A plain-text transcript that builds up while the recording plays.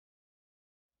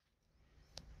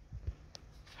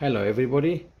Hello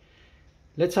everybody,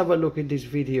 let's have a look in this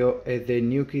video at the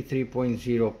Nuki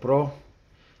 3.0 Pro,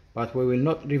 but we will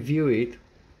not review it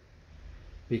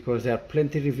because there are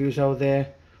plenty of reviews out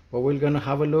there, but we're going to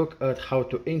have a look at how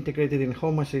to integrate it in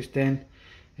Home Assistant,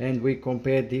 and we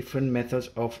compare different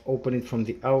methods of opening from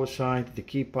the outside, the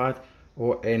keypad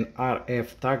or an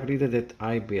RF tag reader that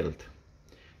I built.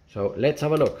 So let's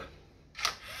have a look.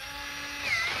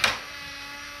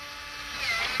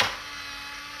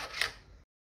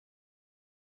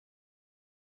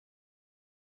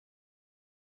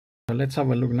 So let's have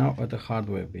a look now at the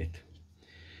hardware bit.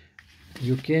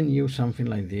 You can use something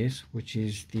like this, which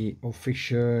is the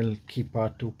official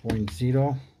keypad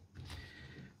 2.0.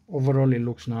 Overall it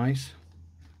looks nice.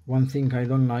 One thing I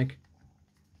don't like,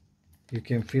 you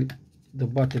can feel the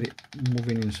battery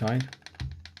moving inside,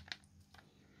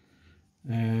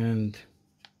 and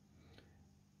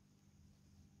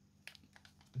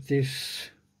this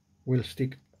will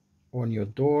stick on your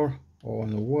door or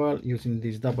on the wall using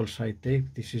this double side tape.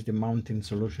 This is the mounting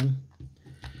solution.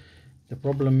 The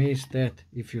problem is that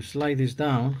if you slide this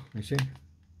down, you see,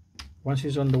 once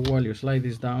it's on the wall, you slide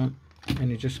this down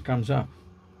and it just comes up.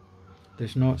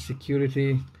 There's no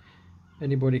security,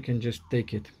 anybody can just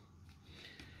take it.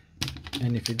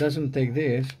 And if it doesn't take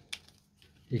this,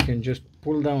 you can just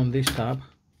pull down this tab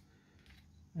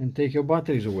and take your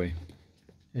batteries away.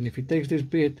 And if it takes this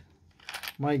bit,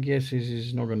 my guess is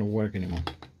it's not going to work anymore.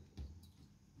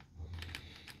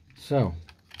 So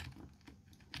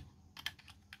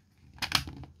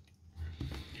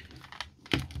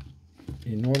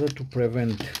in order to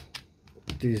prevent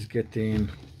this getting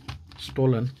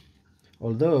stolen,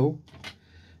 although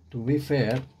to be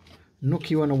fair,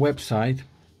 Nuki on a website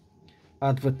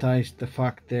advertised the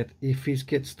fact that if it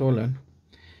gets stolen,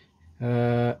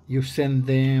 you send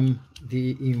them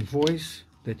the invoice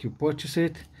that you purchase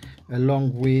it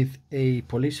along with a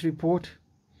police report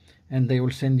and they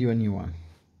will send you a new one.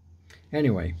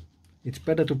 Anyway, it's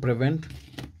better to prevent.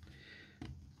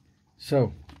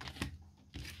 So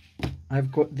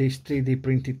I've got this 3D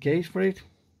printed case for it.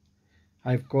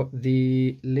 I've got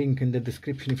the link in the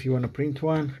description if you want to print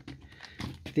one.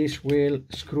 This will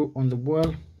screw on the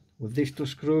wall with these two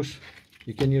screws.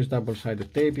 You can use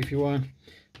double-sided tape if you want.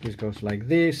 This goes like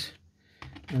this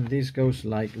and this goes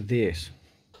like this.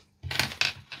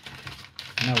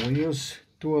 Now we use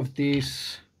two of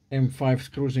these M5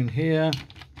 screws in here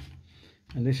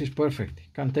and this is perfect. You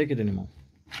can't take it anymore.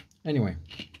 Anyway,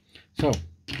 so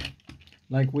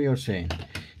like we are saying,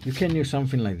 you can use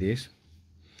something like this,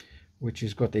 which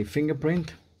has got a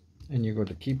fingerprint and you got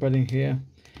the keypad in here.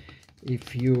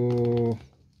 If you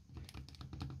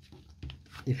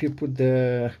put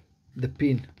the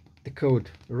pin, the code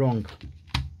wrong,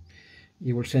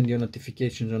 it will send you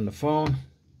notifications on the phone.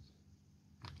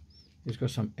 It's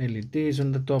got some LEDs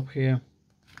on the top here.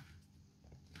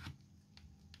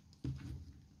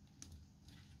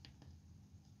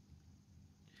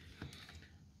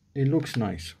 It looks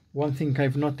nice. One thing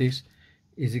I've noticed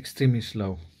is extremely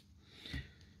slow.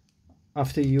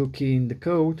 After you key in the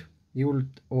code,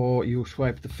 or you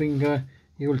swipe the finger,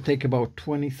 it will take about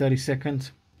 20-30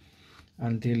 seconds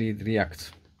until it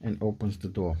reacts and opens the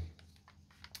door.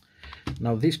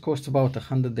 Now this costs about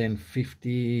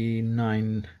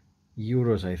 159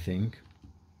 euros, I think.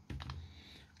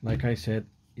 Like I said,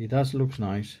 it does look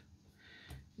nice.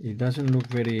 It doesn't look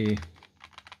very,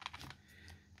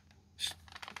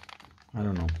 I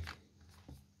don't know,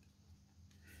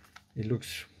 it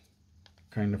looks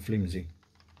kind of flimsy.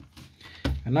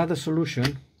 Another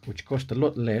solution which costs a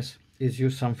lot less is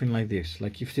use something like this,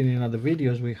 like you've seen in other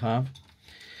videos we have,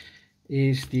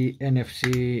 is the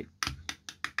NFC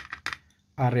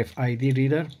RFID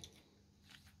reader.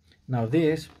 Now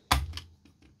this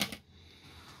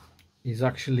is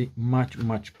actually much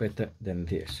better than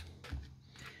this.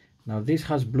 Now this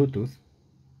has Bluetooth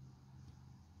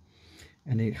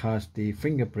and it has the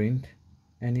fingerprint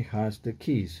and it has the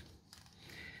keys.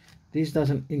 This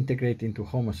doesn't integrate into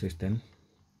Home Assistant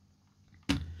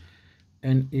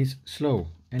and is slow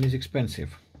and is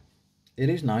expensive. It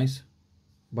is nice,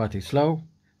 but it's slow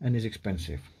and is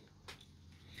expensive.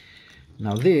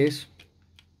 Now this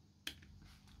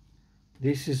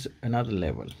is another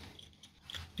level.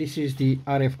 This is the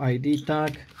RFID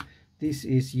tag. This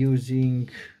is using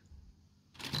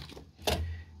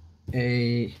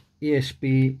a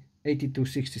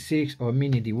ESP8266 or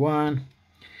Mini D1.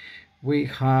 We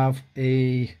have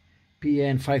a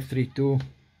PN532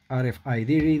 RFID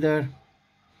reader.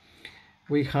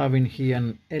 We have in here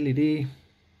an LED.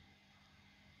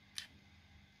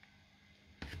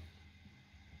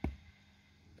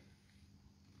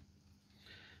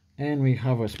 And we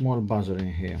have a small buzzer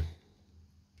in here.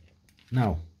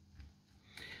 Now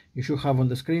you should have on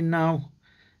the screen now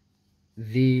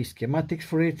the schematics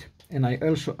for it, and I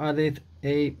also added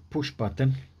a push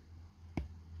button,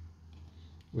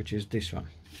 which is this one.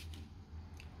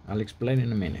 I'll explain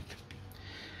in a minute.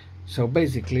 So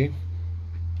basically,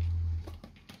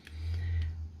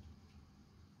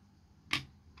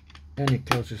 and it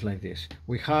closes like this.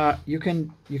 You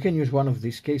can use one of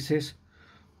these cases,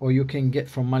 or you can get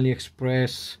from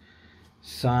AliExpress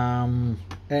some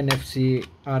NFC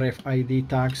RFID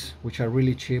tags, which are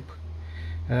really cheap.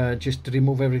 Just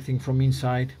remove everything from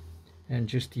inside and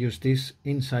just use this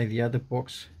inside the other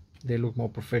box. They look more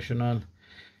professional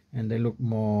and they look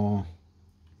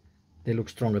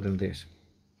stronger than this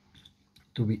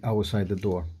to be outside the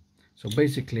door. So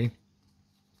basically,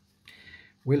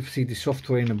 we'll see the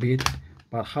software in a bit,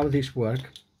 but how this works,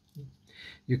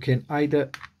 you can either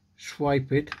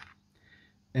swipe it,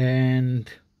 and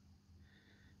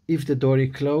if the door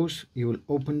is closed, you will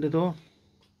open the door,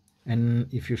 and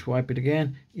if you swipe it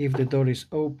again, if the door is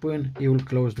open, you will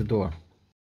close the door.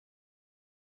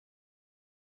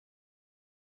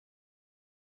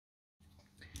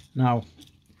 Now,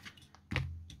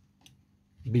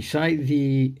 beside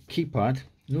the keypad,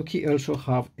 Nuki also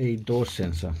have a door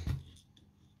sensor.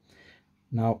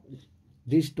 Now,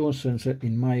 this door sensor,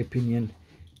 in my opinion,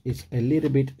 is a little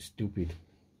bit stupid.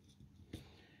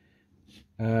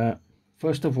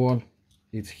 First of all,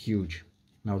 it's huge.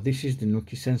 Now, this is the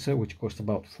Nuki sensor, which costs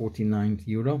about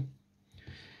 €49.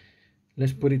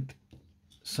 Let's put it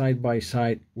side by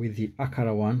side with the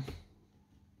Akara one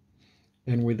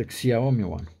and with the Xiaomi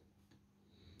one.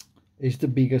 It's the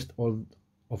biggest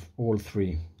of all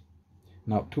three.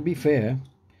 Now, to be fair,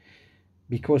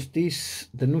 because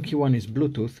the Nuki one is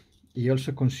Bluetooth, it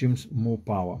also consumes more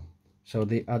power. So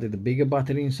they added a bigger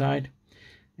battery inside,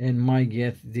 and my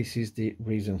guess, this is the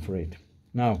reason for it.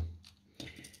 Now,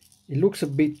 it looks a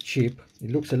bit cheap.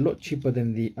 It looks a lot cheaper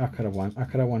than the Akara one.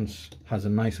 Akara one has a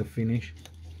nicer finish.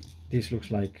 This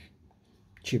looks like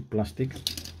cheap plastic.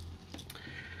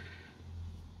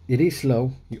 It is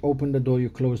slow. You open the door, you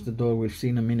close the door. We've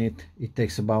seen a minute. It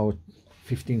takes about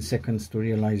 15 seconds to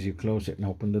realize you close it and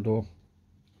open the door.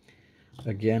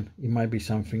 Again, it might be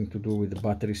something to do with the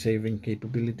battery saving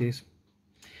capabilities.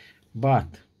 But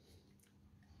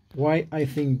why I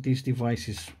think this device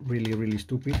is really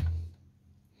stupid.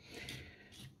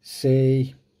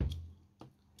 Say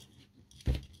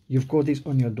you've got this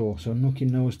on your door, so Nuki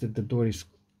knows that the door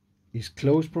is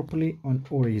closed properly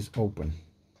or is open.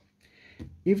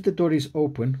 If the door is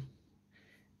open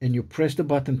and you press the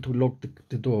button to lock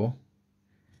the door,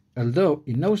 although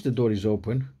it knows the door is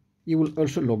open, it will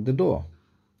also lock the door.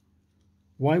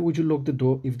 Why would you lock the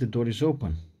door if the door is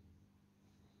open?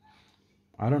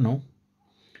 I don't know.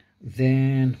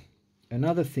 Then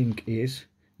another thing is,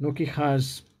 Nuki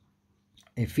has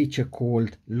a feature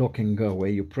called lock and go, where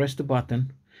you press the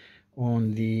button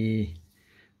on the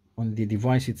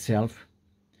device itself,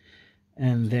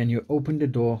 and then you open the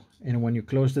door, and when you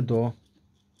close the door,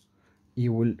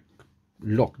 you will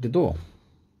lock the door.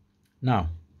 Now,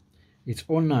 it's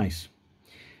all nice.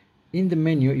 In the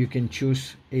menu, you can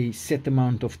choose a set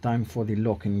amount of time for the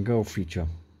lock and go feature.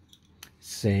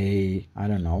 Say, I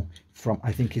don't know,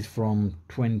 I think it's from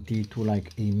 20 to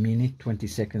like a minute, 20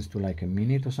 seconds to like a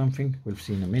minute or something. We'll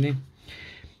see in a minute.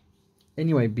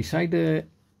 Anyway, beside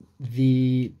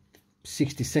the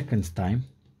 60 seconds time,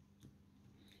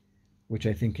 which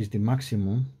I think is the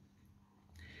maximum,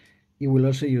 it will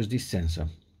also use this sensor.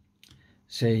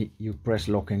 Say you press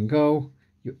lock and go,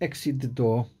 you exit the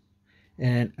door,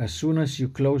 and as soon as you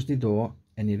close the door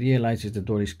and it realizes the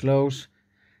door is closed,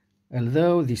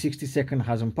 although the 60 seconds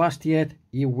hasn't passed yet,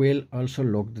 it will also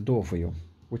lock the door for you,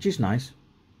 which is nice.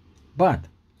 But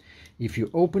if you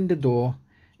open the door,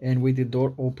 and with the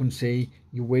door open, say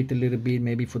you wait a little bit,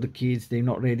 maybe for the kids, they're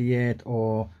not ready yet,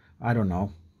 or I don't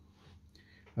know,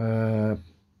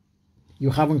 you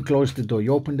haven't closed the door,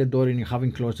 you open the door and you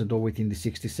haven't closed the door within the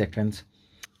 60 seconds.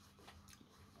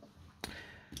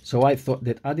 So I thought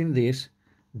that adding this,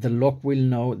 the lock will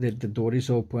know that the door is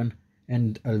open,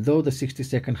 and although the 60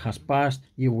 seconds has passed,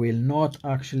 you will not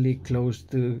actually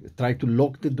try to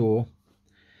lock the door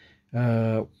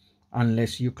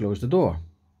unless you close the door.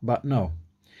 But no,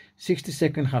 60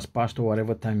 seconds has passed, or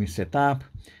whatever time you set up,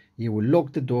 you will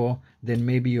lock the door. Then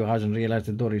maybe you hasn't realized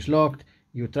the door is locked,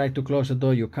 you try to close the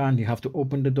door, you can't, you have to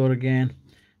open the door again.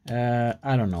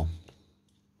 I don't know.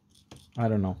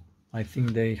 I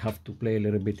think they have to play a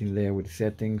little bit in there with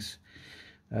settings.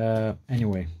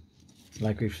 Anyway,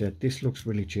 like we've said, this looks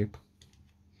really cheap.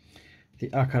 The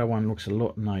Akara one looks a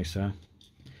lot nicer.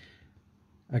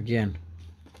 Again,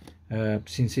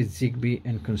 Since it's Zigbee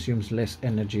and consumes less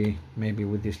energy, maybe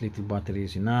with this little battery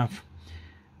is enough.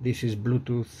 This is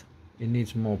Bluetooth, it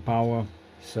needs more power,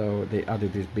 so they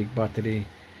added this big battery.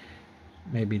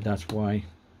 Maybe that's why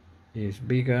it's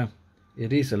bigger.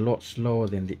 It is a lot slower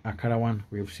than the Akara one.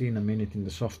 We'll see in a minute in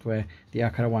the software. The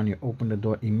Akara one, you open the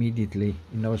door immediately,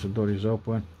 it knows the door is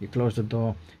open. You close the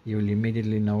door, you will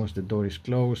immediately know the door is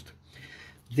closed.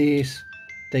 This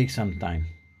takes some time.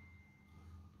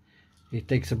 It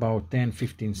takes about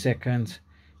 10-15 seconds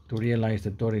to realize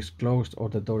the door is closed or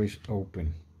the door is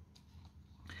open.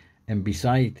 And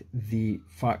beside the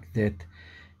fact that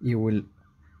you will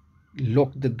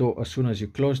lock the door as soon as you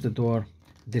close the door,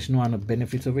 there's no other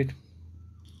benefits of it.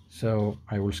 So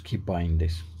I will skip buying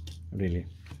this, really.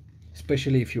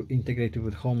 Especially if you integrate it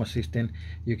with Home Assistant,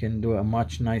 you can do a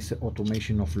much nicer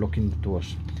automation of locking the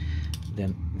doors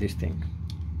than this thing.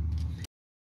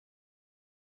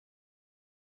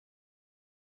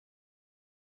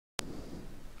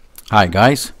 Hi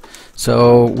guys,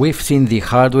 so we've seen the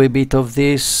hardware bit of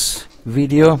this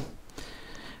video.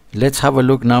 Let's have a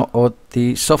look now at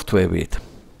the software bit.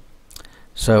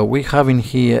 So we have in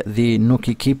here the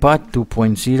Nuki keypad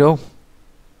 2.0,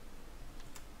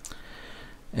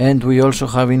 and we also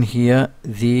have in here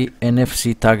the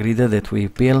NFC tag reader that we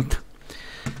built.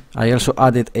 I also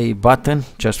added a button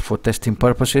just for testing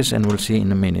purposes, and we'll see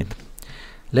in a minute.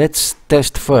 Let's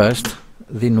test first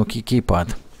the Nuki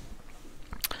keypad.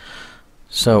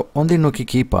 So on the Nuki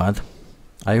keypad,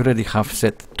 I already have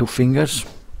set 2 fingers.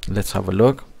 Let's have a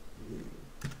look.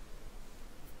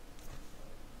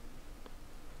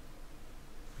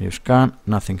 You scan,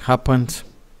 nothing happens.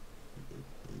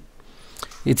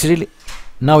 It's really,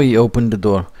 now you open the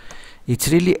door. It's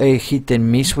really a hit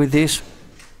and miss with this.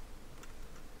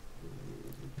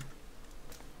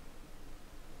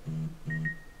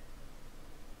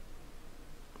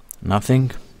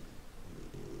 Nothing.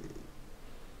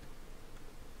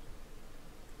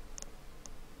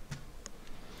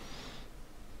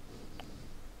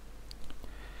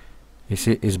 You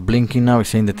see, it's blinking now. It's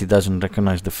saying that it doesn't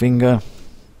recognize the finger.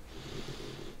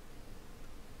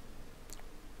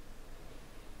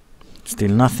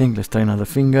 Still nothing. Let's try another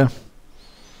finger.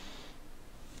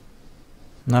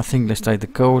 Nothing. Let's try the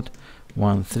code.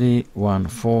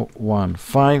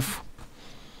 131415.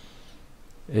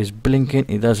 It's blinking.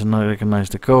 It does not recognize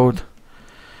the code.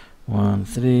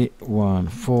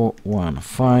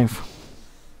 131415.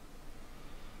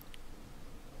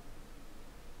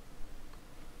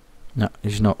 No,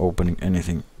 it's not opening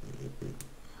anything.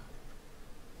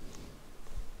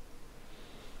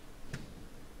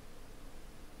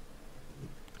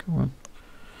 Come on.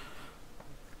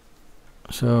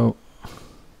 So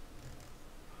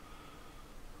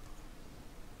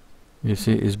you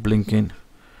see it's blinking.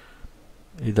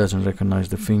 It doesn't recognize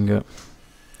the finger.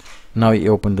 Now it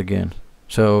opened again.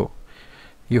 So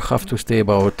you have to stay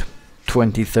about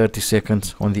 20-30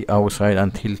 seconds on the outside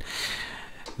until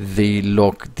the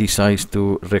lock decides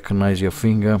to recognize your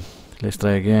finger. Let's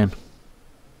try again.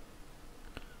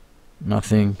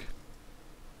 Nothing.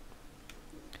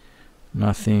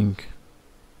 Nothing.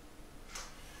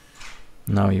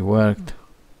 Now it worked.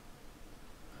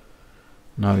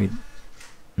 Now it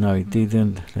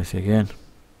didn't. Let's see again.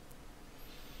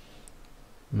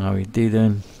 Now it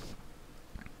didn't.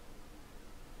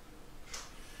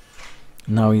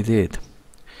 Now it did.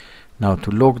 Now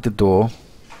to lock the door,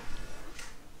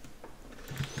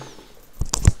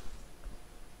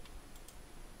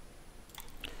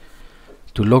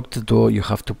 you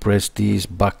have to press this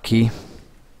back key.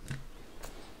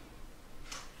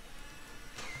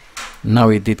 Now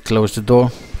it did close the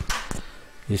door.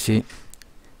 You see,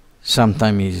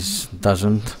 sometimes it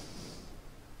doesn't.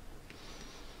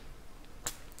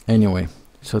 Anyway,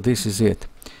 so this is it.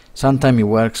 Sometimes it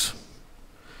works.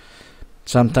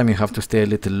 Sometimes you have to stay a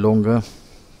little longer,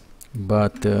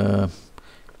 but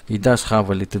it does have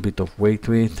a little bit of weight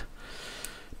to it.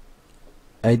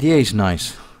 Idea is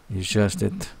nice. It's just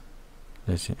that,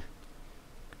 let's see,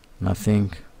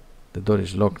 nothing. The door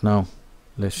is locked now.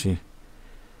 Let's see.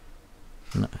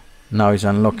 Now it's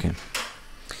unlocking.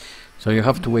 So you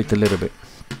have to wait a little bit.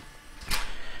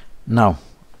 Now,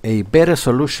 a better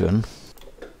solution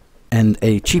and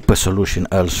a cheaper solution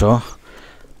also,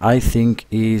 I think,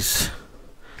 is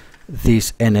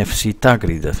this NFC tag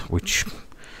reader, which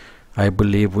I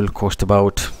believe will cost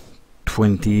about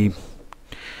 20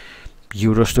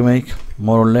 euros to make,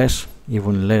 more or less,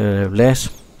 even less.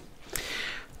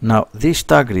 Now this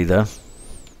tag reader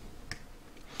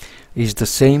is the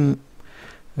same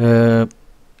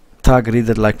tag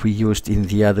reader like we used in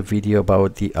the other video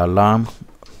about the alarm.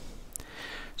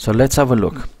 So let's have a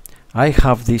look. I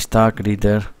have this tag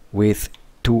reader with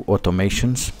two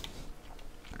automations.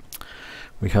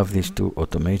 We have these two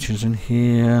automations in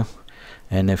here,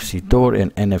 NFC door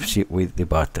and NFC with the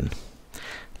button.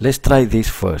 Let's try this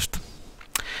first.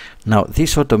 Now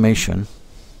this automation,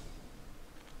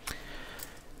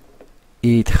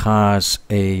 it has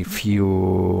a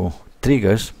few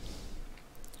triggers.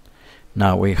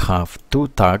 Now we have two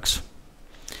tags.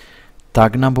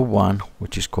 Tag number 1,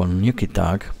 which is called Nuki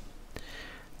tag,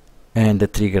 and the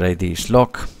trigger ID is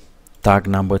lock. Tag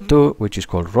number 2, which is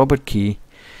called Robert key,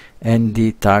 and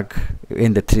the tag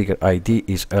in the trigger ID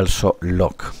is also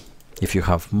lock. If you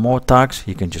have more tags,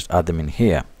 you can just add them in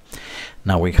here.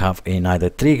 Now we have another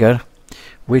trigger,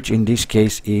 which in this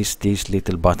case is this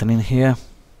little button in here,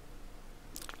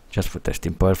 just for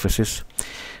testing purposes.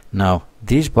 Now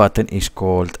this button is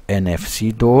called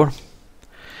NFC door,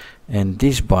 and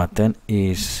this button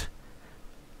is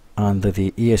under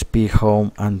the ESP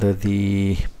home, under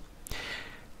the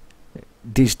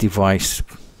this device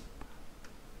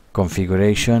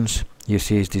configurations. You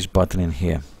see is this button in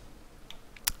here.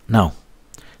 Now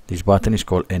this button is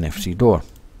called NFC door,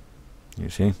 you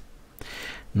see.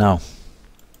 Now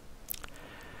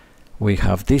we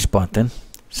have this button,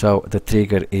 so the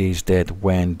trigger is that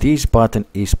when this button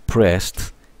is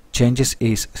pressed, changes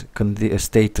its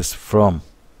status from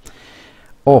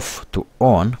off to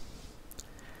on,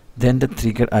 then the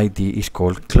trigger ID is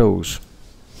called close.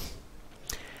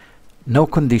 No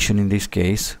condition in this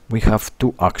case. We have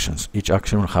two actions. Each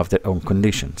action will have their own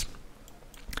conditions.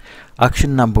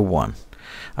 Action number 1.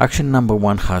 Action number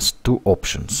 1 has two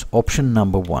options. Option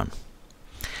number 1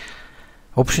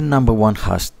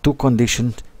 has two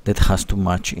conditions that has to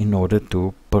match in order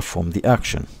to perform the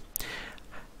action.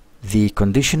 The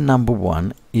condition number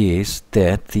 1 is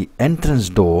that the entrance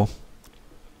door,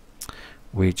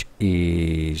 which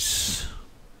is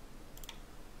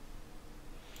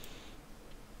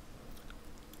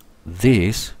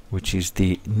this, which is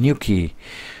the Nuki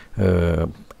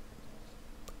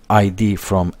ID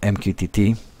from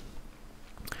MQTT.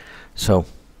 So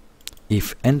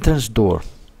if entrance door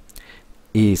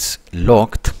is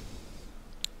locked,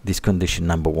 this condition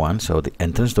number 1, so the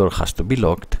entrance door has to be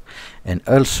locked, and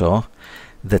also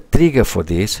the trigger for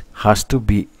this has to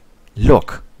be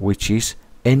lock, which is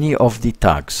any of the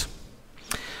tags.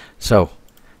 So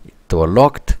door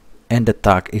locked and the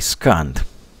tag is scanned.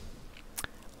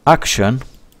 Action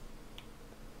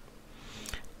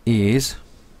is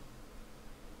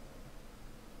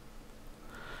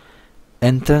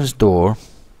entrance door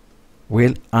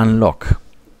will unlock.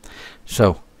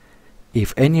 So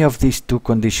if any of these two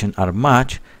conditions are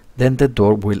matched, then the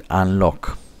door will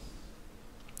unlock.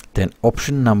 Then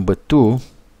option number 2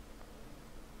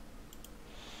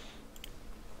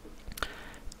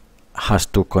 has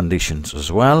two conditions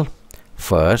as well.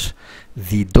 First,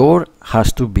 the door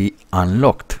has to be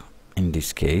unlocked in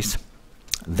this case.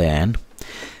 Then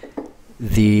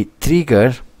the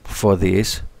trigger for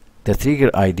this, the trigger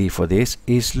ID for this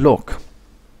is lock,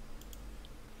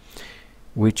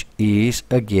 which is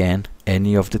again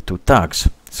any of the two tags.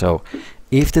 So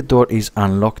if the door is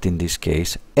unlocked in this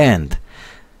case and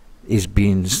is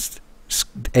being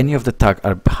any of the tag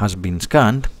has been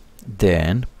scanned,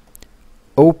 then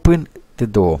open the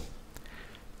door.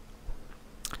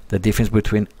 The difference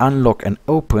between unlock and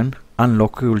open: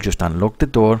 unlock will just unlock the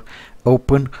door,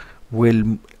 open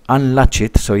will unlatch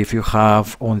it. So if you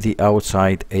have on the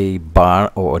outside a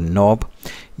bar or a knob,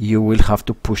 you will have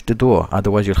to push the door,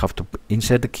 otherwise you'll have to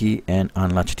insert the key and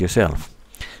unlatch it yourself.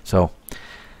 So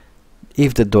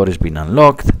if the door has been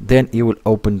unlocked, then it will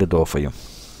open the door for you.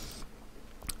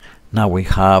 Now we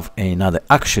have another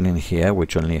action in here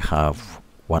which only have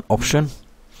one option.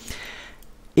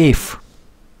 If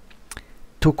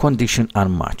two conditions are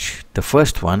matched, the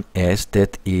first one is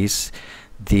that is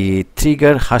the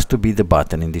trigger has to be the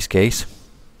button in this case,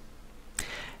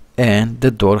 and the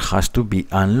door has to be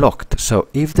unlocked. So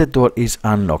if the door is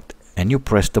unlocked and you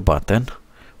press the button,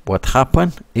 what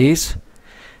happens is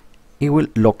it will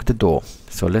lock the door.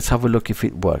 So let's have a look if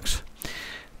it works.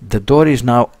 The door is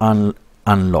now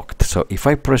unlocked. So if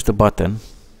I press the button,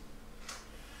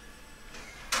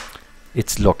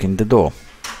 it's locking the door.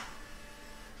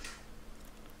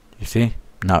 You see?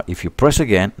 Now if you press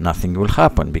again, nothing will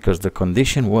happen, because the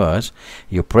condition was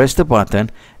you press the button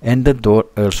and the door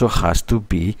also has to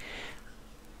be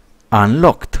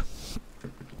unlocked.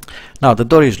 Now the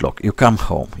door is locked. You come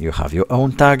home, you have your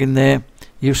own tag in there,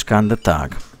 you scan the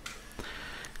tag.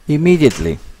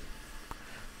 Immediately,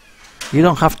 you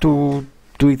don't have to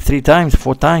do it 3 times,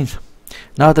 4 times.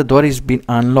 Now the door is been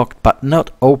unlocked but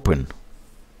not open.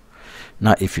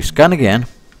 Now if you scan again,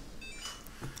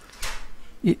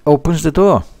 it opens the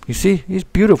door. You see, it's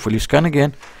beautiful. You scan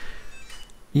again,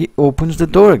 it opens the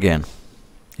door again.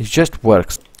 It just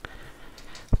works.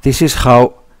 This is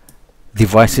how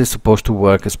device is supposed to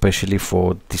work, especially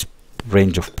for this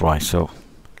range of price. So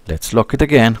let's lock it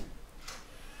again.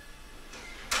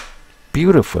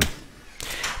 Beautiful.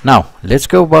 Now let's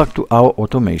go back to our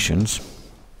automations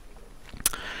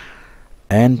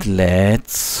and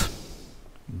let's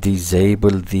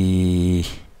disable the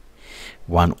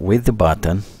one with the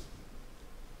button.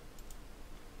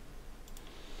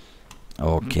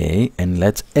 Okay, and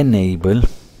let's enable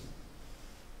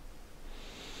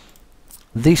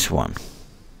this one.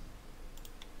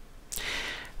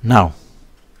 Now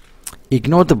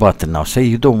ignore the button. Now say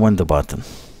you don't want the button.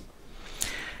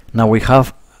 Now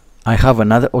I have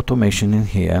another automation in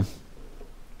here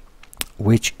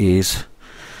which is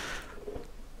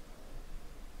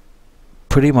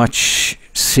pretty much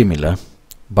similar,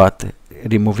 but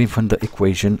removing from the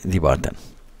equation the button.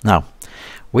 Now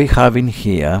we have in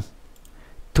here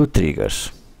two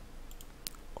triggers.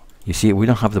 You see, we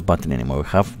don't have the button anymore, we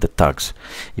have the tags.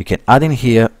 You can add in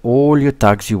here all your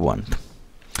tags you want.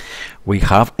 We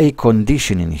have a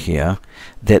condition in here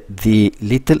that the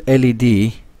little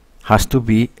LED has to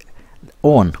be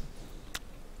on.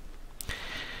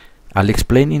 I'll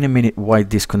explain in a minute why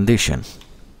this condition.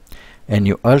 And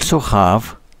you also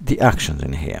have the actions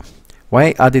in here. Why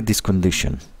I added this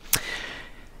condition?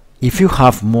 If you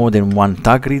have more than one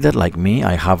tag reader like me,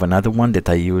 I have another one that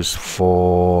I use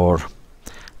for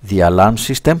the alarm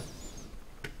system,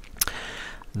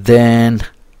 then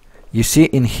you see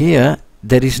in here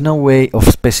there is no way of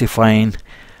specifying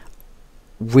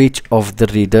which of the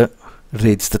reader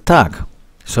reads the tag.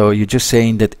 So you're just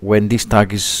saying that when this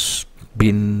tag is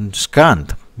being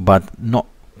scanned, but not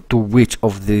to which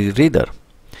of the reader.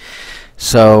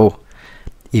 So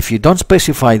if you don't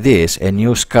specify this and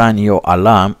you scan your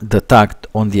alarm, the tag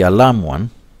on the alarm one,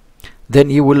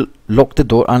 then you will lock the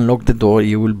door, unlock the door,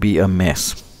 you will be a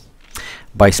mess.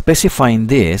 By specifying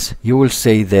this, you will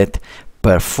say that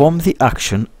perform the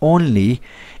action only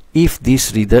if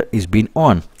this reader is being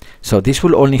on. So this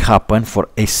will only happen for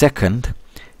a second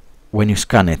when you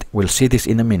scan it. We'll see this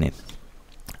in a minute.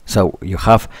 So you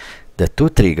have the two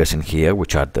triggers in here,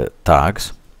 which are the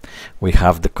tags. We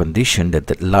have the condition that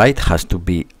the light has to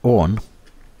be on,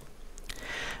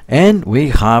 and we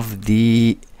have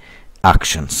the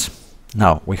actions.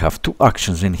 Now we have two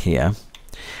actions in here.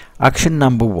 Action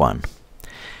number one: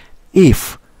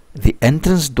 if the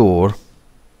entrance door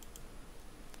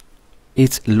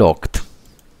is locked,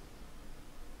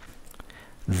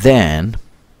 then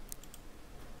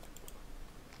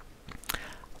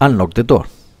unlock the door.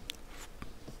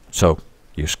 So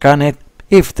you scan it.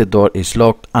 If the door is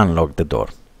locked, unlock the door.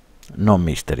 No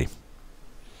mystery.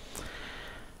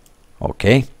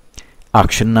 Okay.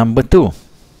 Action number two: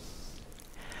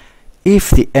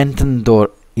 if the entrance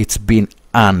door is being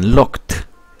unlocked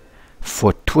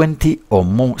for 20 or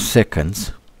more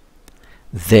seconds,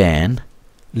 then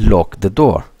lock the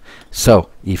door. So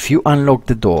if you unlock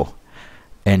the door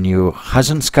and you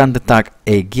hasn't scanned the tag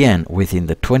again within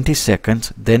the 20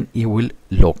 seconds, then you will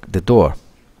lock the door.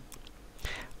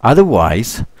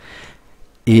 Otherwise,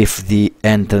 if the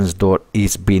entrance door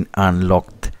is being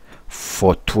unlocked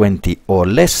for 20 or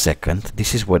less seconds,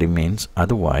 this is what it means.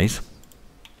 Otherwise,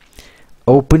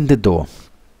 open the door.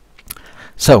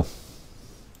 So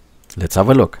let's have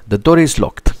a look. The door is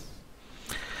locked.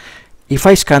 If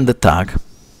I scan the tag,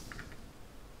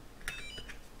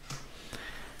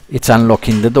 it's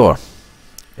unlocking the door,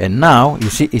 and now you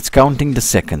see it's counting the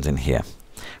seconds in here,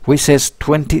 which says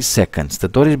 20 seconds. The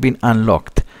door is being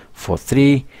unlocked for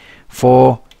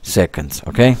 3-4 seconds.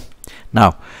 Okay,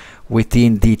 now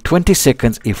within the 20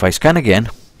 seconds, if I scan again,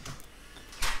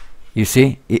 you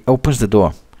see it opens the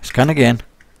door. Scan again,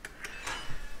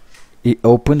 it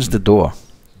opens the door.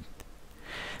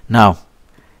 Now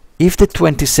if the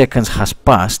 20 seconds has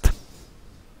passed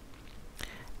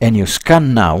and you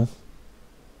scan now,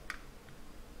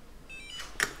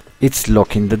 it's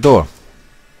locking the door.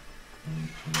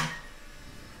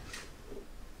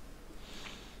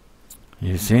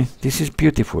 You see, this is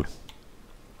beautiful.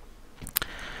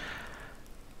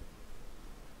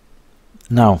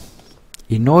 Now,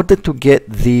 in order to get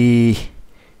the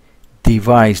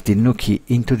device, the Nuki,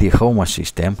 into the Home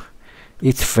Assistant,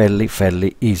 it's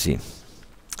fairly easy.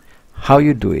 How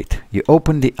you do it? You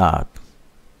open the app.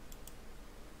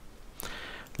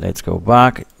 Let's go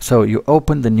back. So you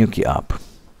open the Nuki app.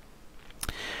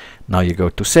 Now you go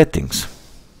to settings.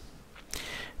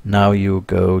 Now you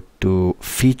go to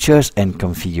features and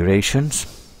configurations.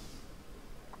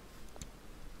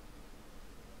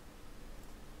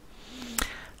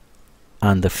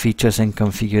 under features and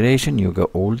configuration, you go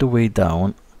all the way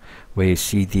down where you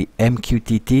see the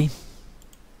MQTT.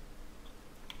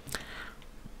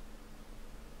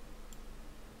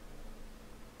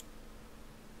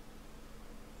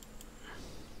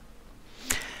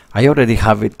 I already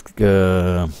have it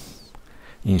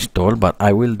installed, but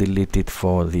I will delete it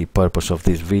for the purpose of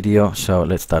this video. So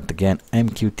let's start again.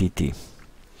 MQTT.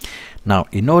 Now,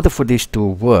 in order for this to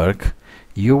work,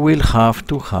 you will have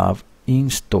to have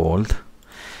installed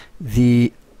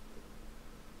the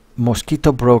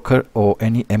Mosquito Broker or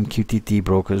any MQTT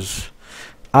brokers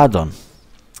add-on.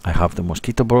 I have the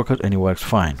Mosquito Broker and it works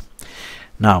fine.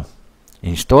 Now,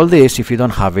 install this if you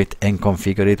don't have it and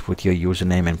configure it with your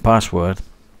username and password.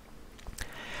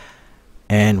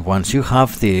 And once you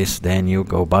have this, then you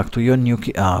go back to your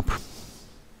Nuki app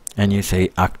and you say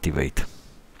activate.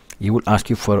 It will ask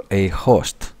you for a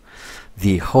host.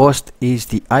 The host is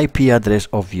the IP address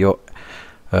of your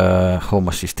Home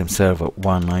Assistant server,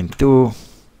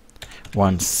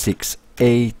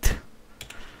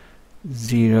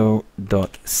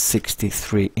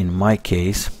 192.168.0.63 in my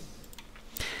case.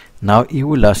 Now it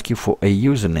will ask you for a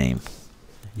username.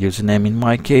 Username in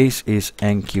my case is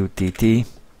MQTT.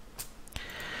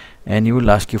 And it will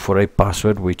ask you for a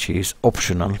password, which is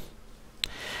optional.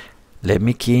 Let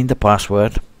me key in the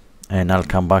password and I'll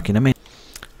come back in a minute.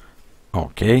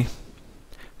 Okay,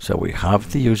 so we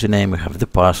have the username, we have the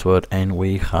password, and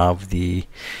we have the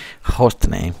host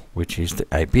name, which is the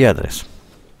IP address.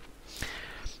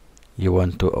 You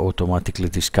want to automatically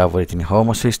discover it in Home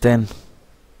Assistant.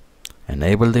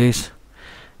 Enable this,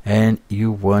 and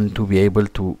you want to be able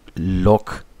to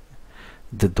lock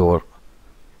the door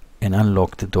and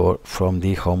unlock the door from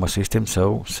the Home Assistant.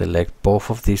 So select both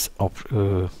of these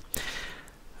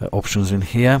options in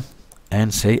here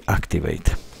and say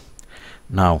activate.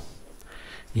 Now,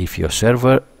 if your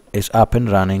server is up and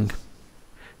running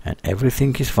and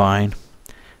everything is fine,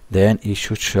 then it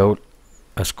should show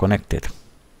as connected.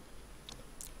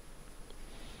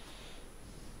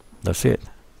 That's it.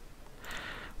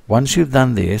 Once you've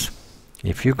done this,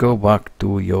 if you go back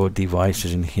to your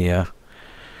devices in here,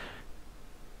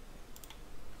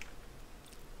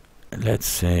 let's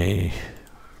say,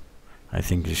 I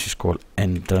think this is called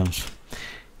entrance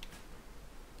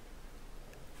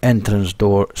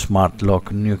door smart lock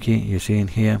Nuki. You see in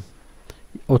here,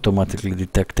 automatically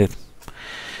detected.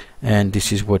 And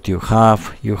this is what you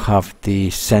have. You have the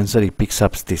sensor. It picks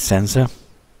up the sensor,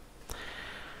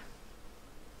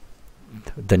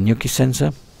 the Nuki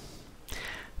sensor.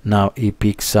 Now it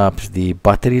picks up the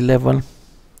battery level.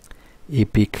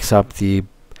 It picks up the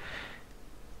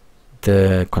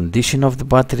condition of the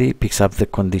battery, picks up the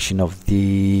condition of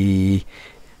the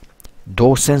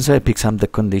door sensor, picks up the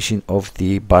condition of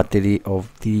the battery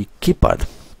of the keypad.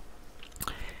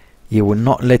 It will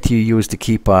not let you use the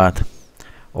keypad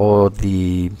or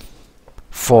the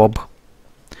fob,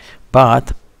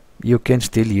 but you can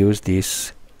still use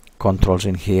these controls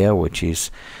in here, which is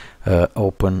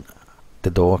open the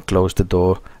door, close the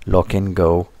door, lock and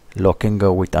go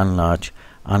with unlatch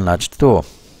the door.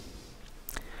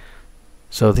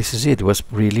 So this is it. It was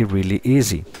really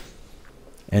easy,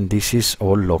 and this is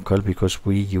all local because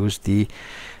we use the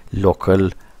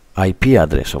local IP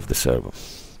address of the server.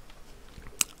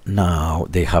 Now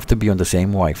they have to be on the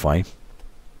same Wi-Fi,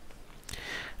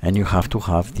 and you have to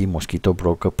have the Mosquito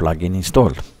Broker plugin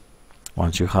installed.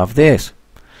 Once you have this,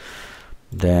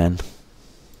 then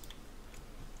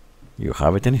you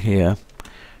have it in here.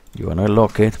 You want to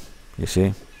lock it. You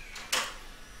see,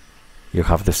 you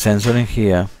have the sensor in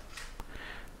here.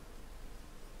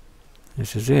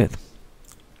 This is it.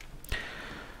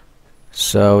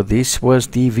 So this was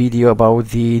the video about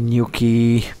the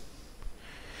Nuki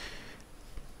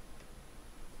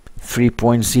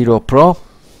 3.0 Pro.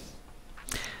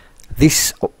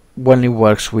 This only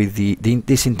works with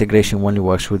this integration only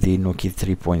works with the Nuki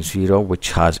 3.0,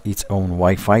 which has its own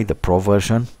Wi-Fi, the Pro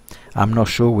version. I'm not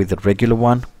sure with the regular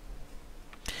one.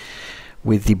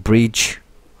 With the bridge,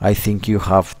 I think you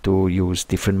have to use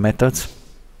different methods,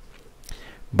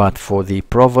 but for the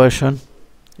Pro version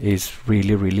is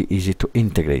really easy to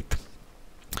integrate.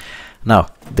 Now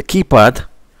the keypad,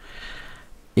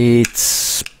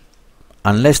 it's,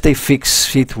 unless they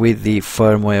fix it with the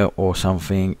firmware or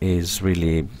something, is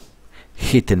really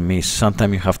hit and miss.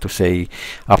 Sometimes you have to say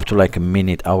up to like a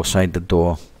minute outside the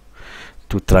door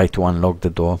to try to unlock the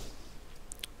door.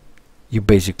 You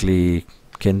basically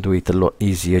can do it a lot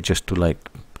easier just to like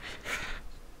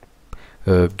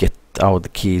get out the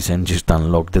keys and just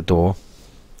unlock the door.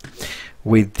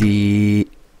 With the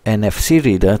NFC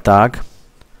reader tag,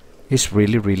 it's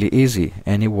really easy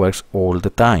and it works all the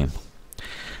time.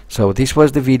 So this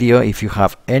was the video. If you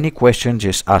have any question,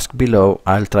 just ask below.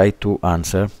 I'll try to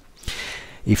answer.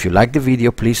 If you like the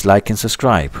video, please like and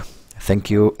subscribe. Thank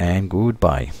you and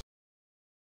goodbye.